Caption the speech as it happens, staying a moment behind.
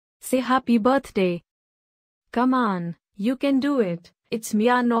say happy birthday. Come on, you can do it. It's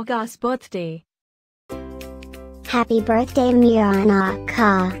Mianoka's birthday. Happy birthday,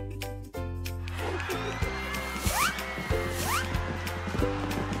 Mianoka.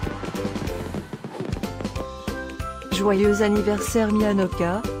 Joyeux anniversaire,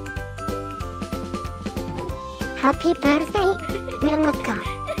 Mianoka. Happy birthday, Mianoka.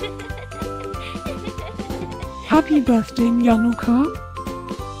 Happy birthday, Mianoka.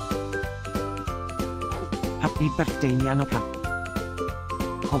 Happy birthday, Mianoka.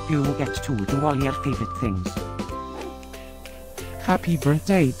 Hope you will get to do all your favorite things. Happy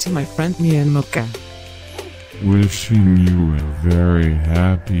birthday to my friend Mianoka. Wishing you a very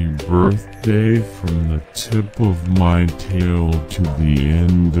happy birthday from the tip of my tail to the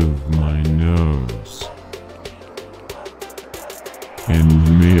end of my nose.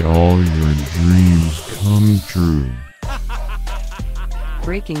 And may all your dreams come true.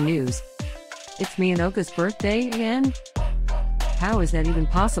 Breaking news. It's Mianoka's birthday again? How is that even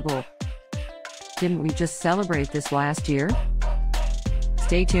possible? Didn't we just celebrate this last year?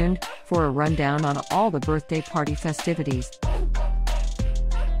 Stay tuned for a rundown on all the birthday party festivities.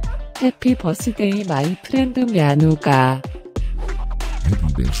 Happy birthday, my friend Mianoka.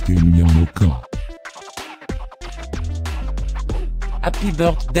 Happy birthday, Mianoka. Happy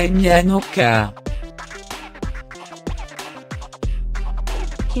birthday, Mianoka.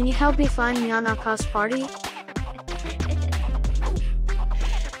 Can you help me find Mianoka's party?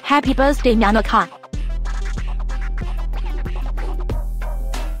 Happy birthday, Mianoka.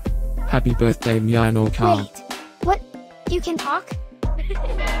 Happy birthday, Mianoka. Wait, what? You can talk?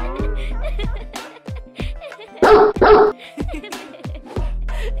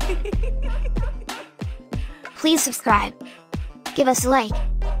 Please subscribe, give us a like,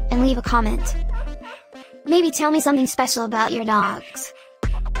 and leave a comment. Maybe tell me something special about your dogs.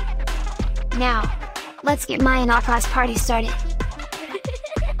 Now, let's get Mianoka's party started.